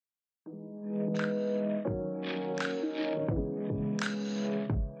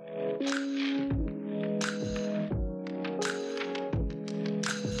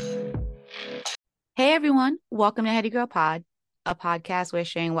everyone. Welcome to HeadyGrilPod, a podcast where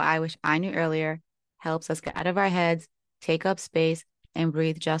sharing what I wish I knew earlier helps us get out of our heads, take up space, and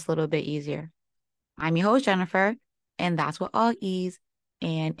breathe just a little bit easier. I'm your host, Jennifer, and that's what all ease.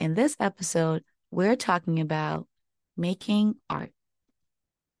 And in this episode, we're talking about making art.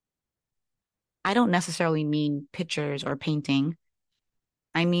 I don't necessarily mean pictures or painting.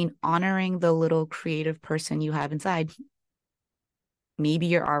 I mean honoring the little creative person you have inside. Maybe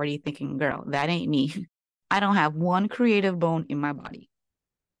you're already thinking, girl, that ain't me. I don't have one creative bone in my body.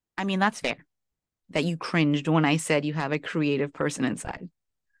 I mean, that's fair that you cringed when I said you have a creative person inside.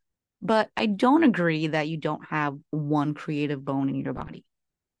 But I don't agree that you don't have one creative bone in your body.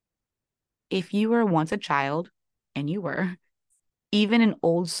 If you were once a child, and you were, even an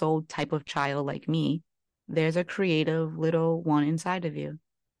old soul type of child like me, there's a creative little one inside of you.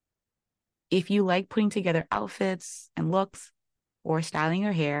 If you like putting together outfits and looks or styling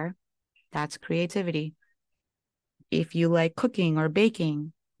your hair, that's creativity. If you like cooking or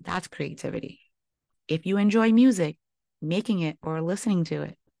baking, that's creativity. If you enjoy music, making it or listening to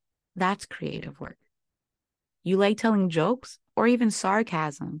it, that's creative work. You like telling jokes or even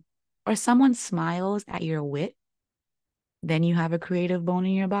sarcasm, or someone smiles at your wit, then you have a creative bone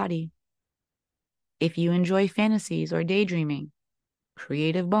in your body. If you enjoy fantasies or daydreaming,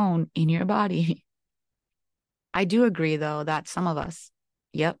 creative bone in your body. I do agree, though, that some of us,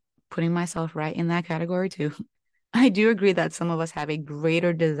 yep, putting myself right in that category too. I do agree that some of us have a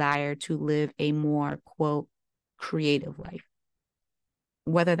greater desire to live a more, quote, creative life,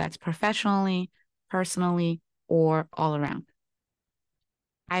 whether that's professionally, personally, or all around.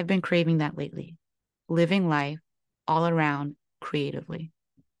 I've been craving that lately, living life all around creatively.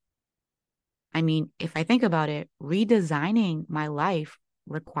 I mean, if I think about it, redesigning my life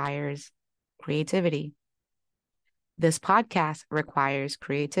requires creativity. This podcast requires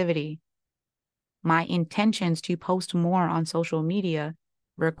creativity. My intentions to post more on social media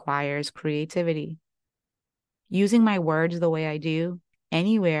requires creativity. Using my words the way I do,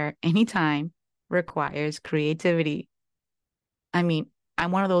 anywhere, anytime, requires creativity. I mean,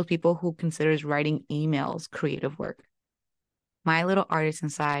 I'm one of those people who considers writing emails creative work. My little artist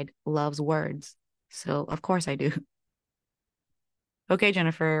inside loves words, so of course I do. Okay,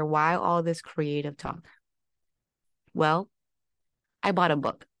 Jennifer, why all this creative talk? Well, I bought a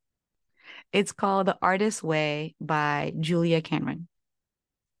book. It's called The Artist's Way by Julia Cameron.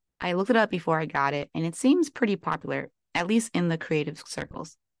 I looked it up before I got it, and it seems pretty popular, at least in the creative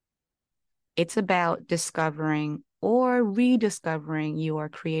circles. It's about discovering or rediscovering your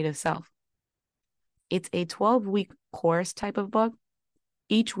creative self. It's a 12-week course type of book,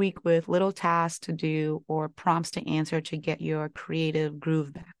 each week with little tasks to do or prompts to answer to get your creative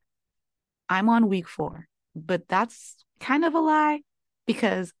groove back. I'm on week 4, but that's kind of a lie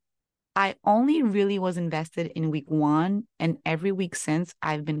because I only really was invested in week 1, and every week since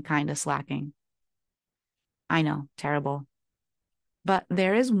I've been kind of slacking. I know, terrible. But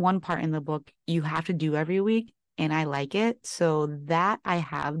there is one part in the book you have to do every week, and I like it. So that I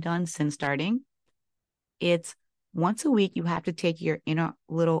have done since starting. It's once a week, you have to take your inner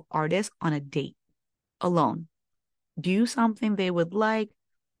little artist on a date alone. Do something they would like,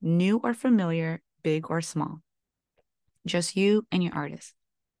 new or familiar, big or small. Just you and your artist.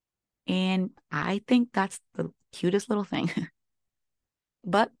 And I think that's the cutest little thing.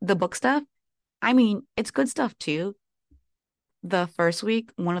 But the book stuff, I mean, it's good stuff too. The first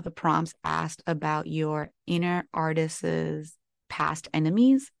week, one of the prompts asked about your inner artist's past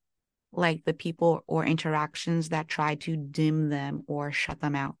enemies, like the people or interactions that try to dim them or shut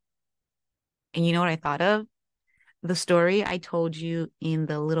them out. And you know what I thought of? The story I told you in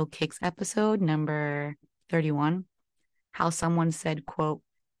the Little Kicks episode, number 31, how someone said, quote,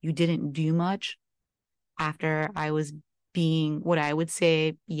 you didn't do much after I was being what I would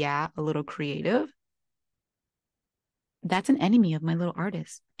say, yeah, a little creative. That's an enemy of my little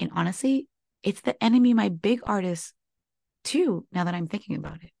artist. And honestly, it's the enemy of my big artist too, now that I'm thinking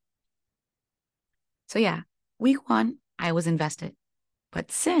about it. So yeah, week 1, I was invested.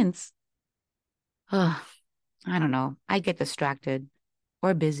 But since, I don't know, I get distracted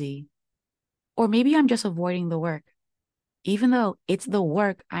or busy, or maybe I'm just avoiding the work, even though it's the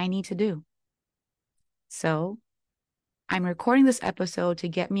work I need to do. So I'm recording this episode to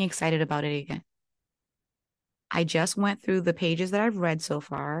get me excited about it again. I just went through the pages that I've read so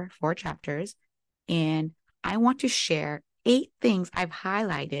far, 4 chapters, and I want to share 8 things I've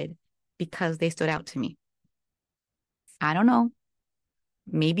highlighted because they stood out to me. I don't know.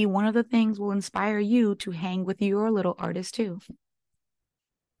 Maybe one of the things will inspire you to hang with your little artist too.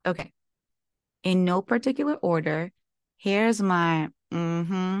 Okay. In no particular order, here's my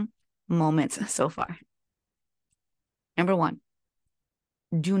moments so far. Number one,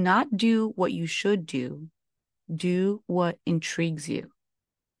 do not do what you should do. Do what intrigues you.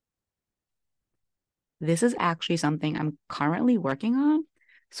 This is actually something I'm currently working on.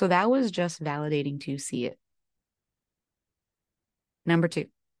 So that was just validating to see it. Number two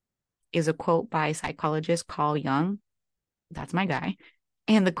is a quote by psychologist Carl Jung. That's my guy.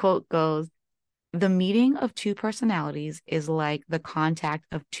 And the quote goes, "The meeting of two personalities is like the contact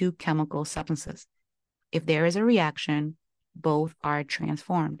of two chemical substances. If there is a reaction, both are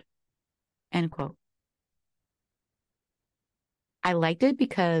transformed." End quote. I liked it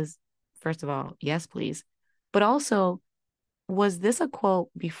because, first of all, yes, please. But also, was this a quote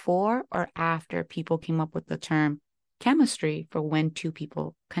before or after people came up with the term chemistry for when two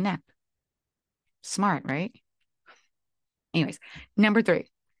people connect? Smart, right? Anyways, number three.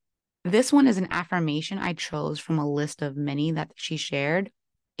 This one is an affirmation I chose from a list of many that she shared.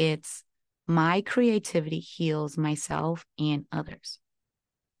 It's my creativity heals myself and others.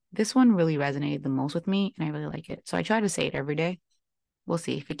 This one really resonated the most with me, and I really like it. So I try to say it every day. We'll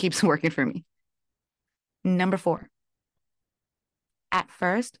see if it keeps working for me. Number four, at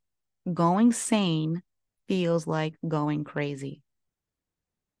first, going sane feels like going crazy.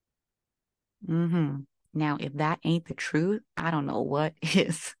 Now, if that ain't the truth, I don't know what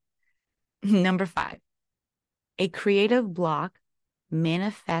is. Number five, a creative block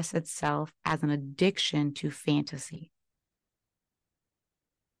manifests itself as an addiction to fantasy.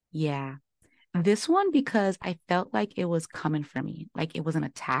 Yeah. This one because I felt like it was coming for me, like it was an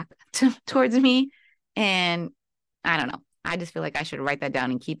attack towards me. And I don't know. I just feel like I should write that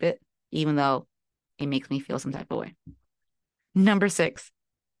down and keep it, even though it makes me feel some type of way. Number six,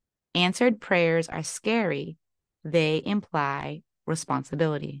 answered prayers are scary. They imply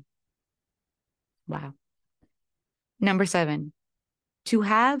responsibility. Wow. Number seven, to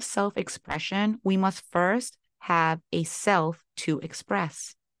have self-expression, we must first have a self to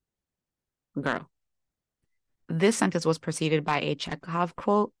express. Girl. This sentence was preceded by a Chekhov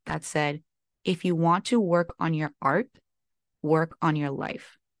quote that said, if you want to work on your art, work on your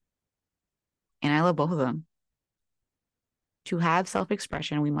life. And I love both of them. To have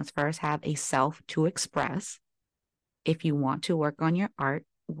self-expression, we must first have a self to express. If you want to work on your art,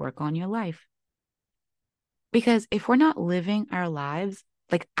 work on your life. Because if we're not living our lives,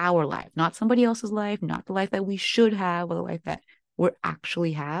 like our life, not somebody else's life, not the life that we should have, or the life that we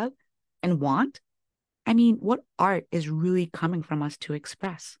actually have and want, I mean, what art is really coming from us to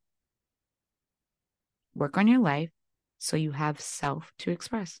express? Work on your life so you have self to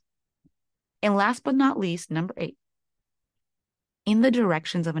express. And last but not least, number 8, in the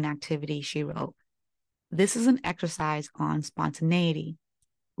directions of an activity, she wrote, this is an exercise on spontaneity.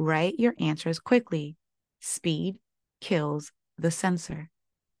 Write your answers quickly. Speed kills the censor.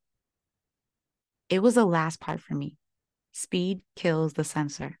 It was the last part for me. Speed kills the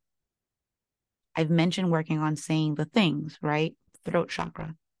censor. I've mentioned working on saying the things, right? Throat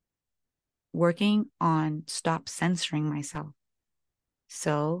chakra. Working on stop censoring myself.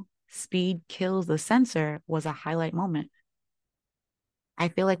 So speed kills the censor was a highlight moment. I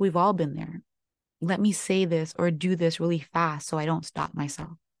feel like we've all been there. Let me say this or do this really fast so I don't stop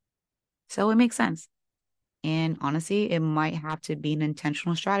myself. So it makes sense. And honestly, it might have to be an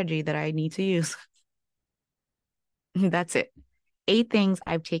intentional strategy that I need to use. That's it. 8 things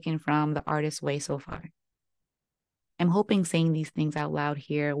I've taken from The Artist's Way so far. I'm hoping saying these things out loud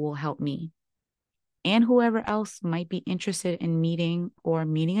here will help me and whoever else might be interested in meeting or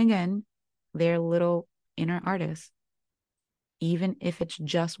meeting again their little inner artist, even if it's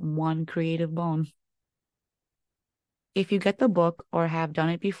just one creative bone. If you get the book or have done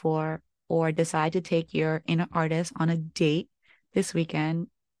it before or decide to take your inner artist on a date this weekend,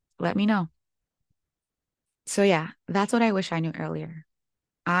 let me know. So yeah, that's what I wish I knew earlier.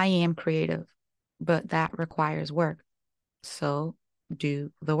 I am creative, but that requires work. So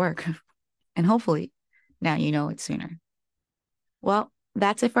do the work. And hopefully now you know it sooner. Well,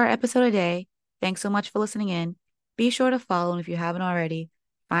 that's it for our episode today. Thanks so much for listening in. Be sure to follow, and if you haven't already,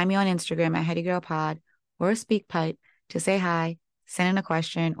 find me on Instagram at HeadyGrilPod or SpeakPipe to say hi, send in a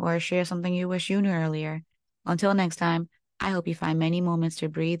question, or share something you wish you knew earlier. Until next time, I hope you find many moments to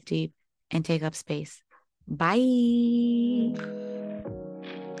breathe deep and take up space. Bye.